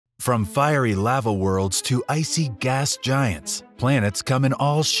From fiery lava worlds to icy gas giants, planets come in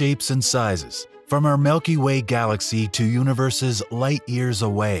all shapes and sizes. From our Milky Way galaxy to universes light years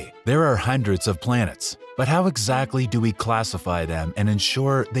away, there are hundreds of planets. But how exactly do we classify them and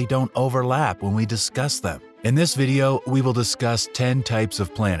ensure they don't overlap when we discuss them? In this video, we will discuss 10 types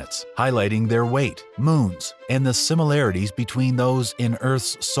of planets, highlighting their weight, moons, and the similarities between those in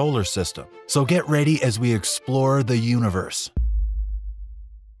Earth's solar system. So get ready as we explore the universe.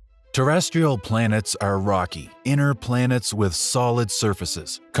 Terrestrial planets are rocky, inner planets with solid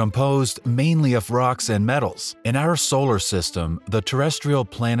surfaces, composed mainly of rocks and metals. In our solar system, the terrestrial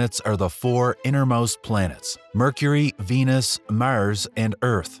planets are the 4 innermost planets. Mercury, Venus, Mars, and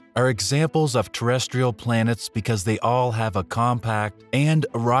Earth are examples of terrestrial planets because they all have a compact and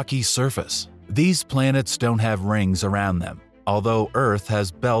rocky surface. These planets don't have rings around them, although Earth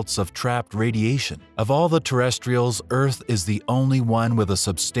has belts of trapped radiation. Of all the terrestrials, Earth is the only one with a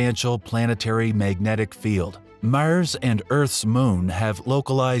substantial planetary magnetic field. Mars and Earth's moon have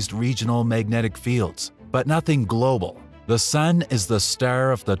localized regional magnetic fields, but nothing global. The Sun is the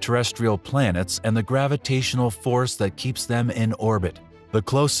star of the terrestrial planets and the gravitational force that keeps them in orbit. The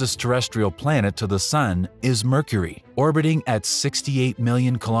closest terrestrial planet to the Sun is Mercury, orbiting at 68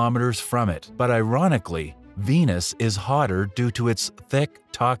 million kilometers from it, but ironically, Venus is hotter due to its thick,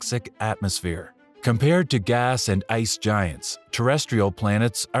 toxic atmosphere. Compared to gas and ice giants, terrestrial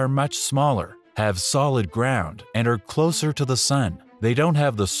planets are much smaller, have solid ground, and are closer to the Sun. They don't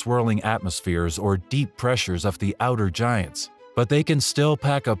have the swirling atmospheres or deep pressures of the outer giants, but they can still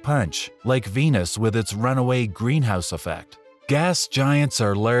pack a punch, like Venus with its runaway greenhouse effect. Gas giants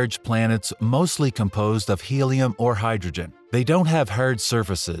are large planets mostly composed of helium or hydrogen. They don't have hard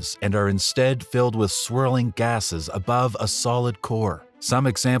surfaces and are instead filled with swirling gases above a solid core. Some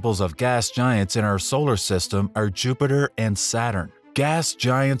examples of gas giants in our solar system are Jupiter and Saturn. Gas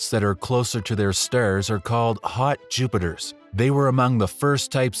giants that are closer to their stars are called hot Jupiters. They were among the first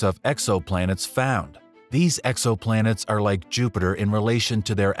types of exoplanets found. These exoplanets are like Jupiter in relation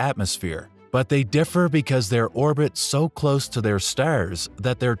to their atmosphere, but they differ because their orbit so close to their stars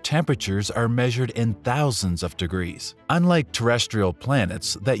that their temperatures are measured in thousands of degrees. Unlike terrestrial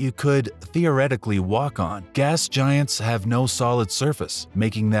planets that you could theoretically walk on, gas giants have no solid surface,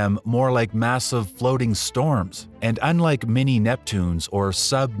 making them more like massive floating storms. And unlike mini-Neptunes or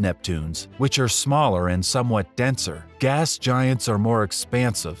sub-Neptunes, which are smaller and somewhat denser, gas giants are more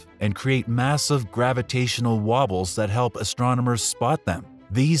expansive and create massive gravitational wobbles that help astronomers spot them.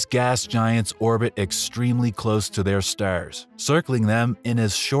 These gas giants orbit extremely close to their stars, circling them in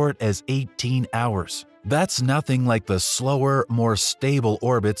as short as 18 hours. That's nothing like the slower, more stable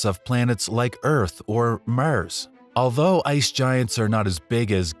orbits of planets like Earth or Mars. Although ice giants are not as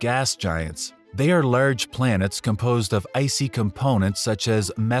big as gas giants, they are large planets composed of icy components such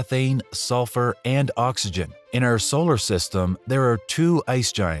as methane, sulfur, and oxygen. In our solar system, there are 2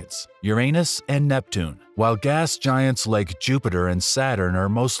 ice giants, Uranus and Neptune. While gas giants like Jupiter and Saturn are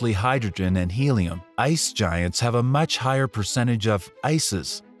mostly hydrogen and helium, ice giants have a much higher percentage of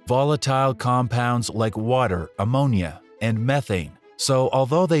ices, volatile compounds like water, ammonia, and methane. So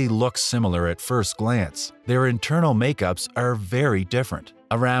although they look similar at first glance, their internal makeups are very different.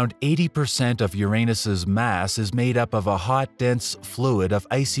 Around 80% of Uranus's mass is made up of a hot, dense fluid of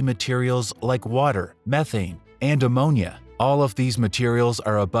icy materials like water, methane, and ammonia. All of these materials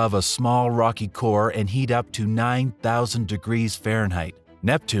are above a small rocky core and heat up to 9,000 degrees Fahrenheit.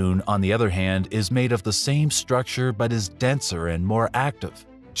 Neptune, on the other hand, is made of the same structure but is denser and more active.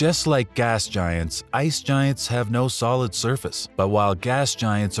 Just like gas giants, ice giants have no solid surface. But while gas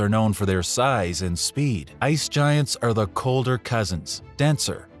giants are known for their size and speed, ice giants are the colder cousins,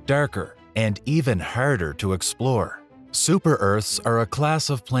 denser, darker, and even harder to explore. Super-Earths are a class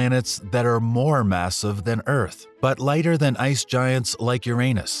of planets that are more massive than Earth, but lighter than ice giants like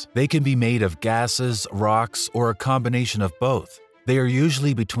Uranus. They can be made of gases, rocks, or a combination of both. They are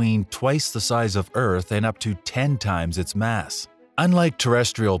usually between twice the size of Earth and up to 10 times its mass. Unlike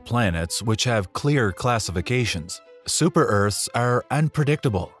terrestrial planets, which have clear classifications, super-Earths are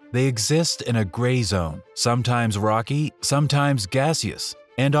unpredictable. They exist in a gray zone, sometimes rocky, sometimes gaseous,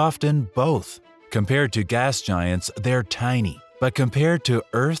 and often both. Compared to gas giants, they're tiny, but compared to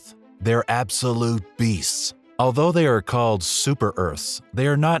Earth, they're absolute beasts. Although they are called super-Earths, they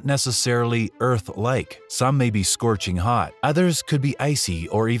are not necessarily Earth-like. Some may be scorching hot, others could be icy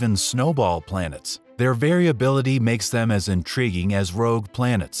or even snowball planets. Their variability makes them as intriguing as rogue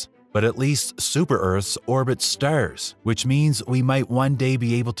planets. But at least super-Earths orbit stars, which means we might one day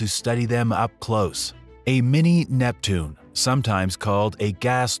be able to study them up close. A mini Neptune, sometimes called a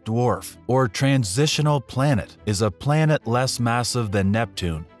gas dwarf or transitional planet, is a planet less massive than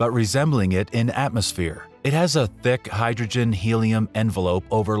Neptune but resembling it in atmosphere. It has a thick hydrogen-helium envelope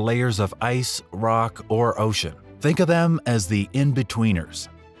over layers of ice, rock, or ocean. Think of them as the in-betweeners.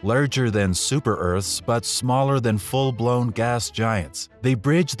 Larger than super-Earths but smaller than full-blown gas giants. They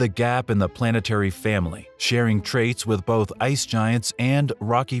bridge the gap in the planetary family, sharing traits with both ice giants and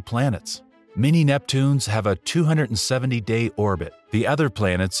rocky planets. Mini-Neptunes have a 270-day orbit. The other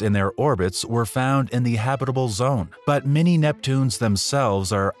planets in their orbits were found in the habitable zone, but mini-Neptunes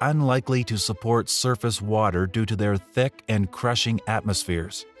themselves are unlikely to support surface water due to their thick and crushing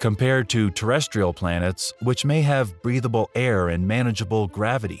atmospheres, compared to terrestrial planets, which may have breathable air and manageable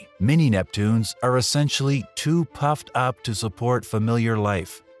gravity. Mini-Neptunes are essentially too puffed up to support familiar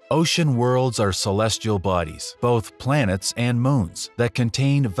life. Ocean worlds are celestial bodies, both planets and moons, that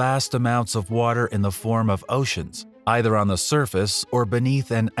contain vast amounts of water in the form of oceans, either on the surface or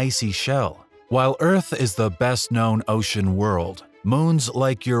beneath an icy shell. While Earth is the best-known ocean world, moons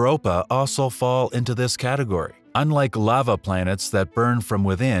like Europa also fall into this category. Unlike lava planets that burn from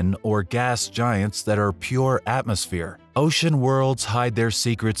within or gas giants that are pure atmosphere, ocean worlds hide their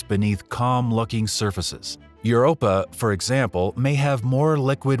secrets beneath calm-looking surfaces. Europa, for example, may have more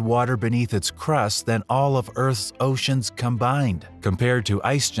liquid water beneath its crust than all of Earth's oceans combined, compared to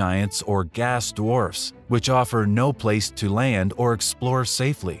ice giants or gas dwarfs, which offer no place to land or explore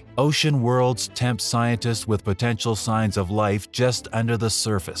safely. Ocean worlds tempt scientists with potential signs of life just under the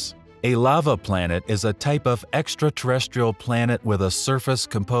surface. A lava planet is a type of extraterrestrial planet with a surface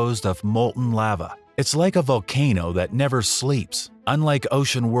composed of molten lava. It's like a volcano that never sleeps. Unlike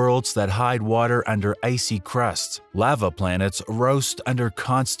ocean worlds that hide water under icy crusts, lava planets roast under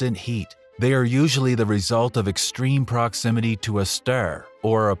constant heat. They are usually the result of extreme proximity to a star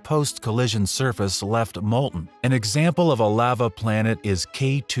or a post-collision surface left molten. An example of a lava planet is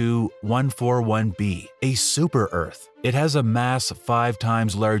K2-141b, a super-Earth. It has a mass 5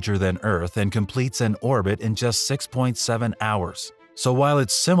 times larger than Earth and completes an orbit in just 6.7 hours. So while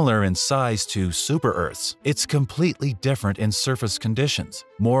it's similar in size to super-Earths, it's completely different in surface conditions,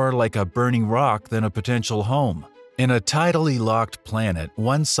 more like a burning rock than a potential home. In a tidally locked planet,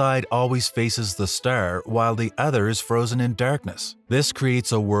 one side always faces the star while the other is frozen in darkness. This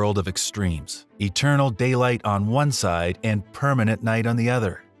creates a world of extremes: eternal daylight on one side and permanent night on the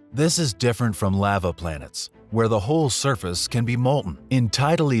other. This is different from lava planets, where the whole surface can be molten. In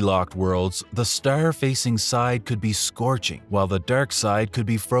tidally locked worlds, the star-facing side could be scorching, while the dark side could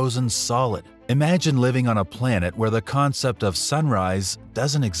be frozen solid. Imagine living on a planet where the concept of sunrise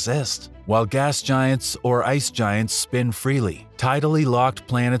doesn't exist. While gas giants or ice giants spin freely, tidally locked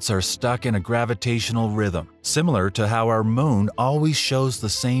planets are stuck in a gravitational rhythm, similar to how our moon always shows the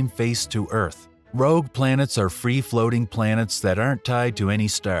same face to Earth. Rogue planets are free-floating planets that aren't tied to any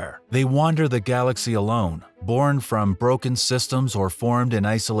star. They wander the galaxy alone, born from broken systems or formed in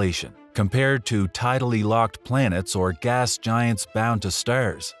isolation. Compared to tidally locked planets or gas giants bound to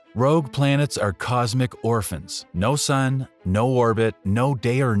stars, rogue planets are cosmic orphans. No sun, no orbit, no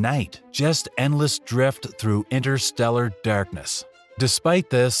day or night, just endless drift through interstellar darkness. Despite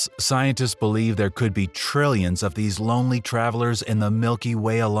this, scientists believe there could be trillions of these lonely travelers in the Milky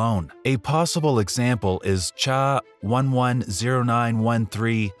Way alone. A possible example is Cha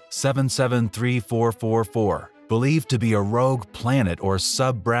 110913773444, believed to be a rogue planet or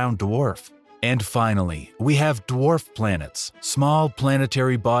sub-brown dwarf. And finally, we have dwarf planets, small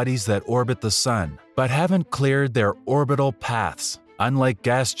planetary bodies that orbit the Sun, but haven't cleared their orbital paths. Unlike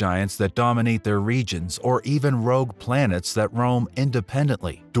gas giants that dominate their regions or even rogue planets that roam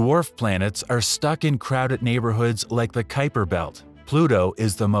independently, dwarf planets are stuck in crowded neighborhoods like the Kuiper Belt. Pluto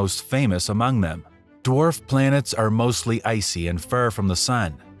is the most famous among them. Dwarf planets are mostly icy and far from the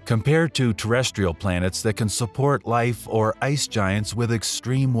Sun, compared to terrestrial planets that can support life or ice giants with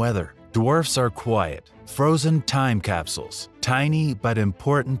extreme weather. Dwarfs are quiet, frozen time capsules, tiny but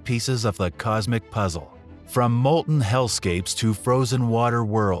important pieces of the cosmic puzzle. From molten hellscapes to frozen water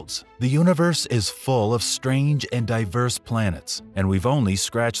worlds, the universe is full of strange and diverse planets, and we've only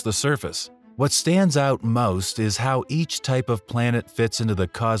scratched the surface. What stands out most is how each type of planet fits into the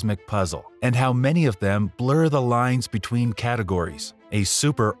cosmic puzzle, and how many of them blur the lines between categories. A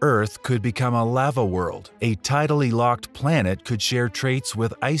super-Earth could become a lava world. A tidally locked planet could share traits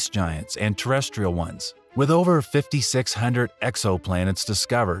with ice giants and terrestrial ones. With over 5,600 exoplanets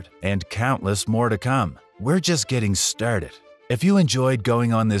discovered, and countless more to come, we're just getting started. If you enjoyed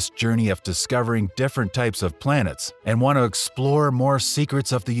going on this journey of discovering different types of planets and want to explore more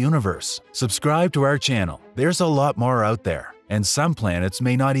secrets of the universe, subscribe to our channel. There's a lot more out there. and some planets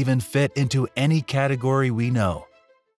may not even fit into any category we know.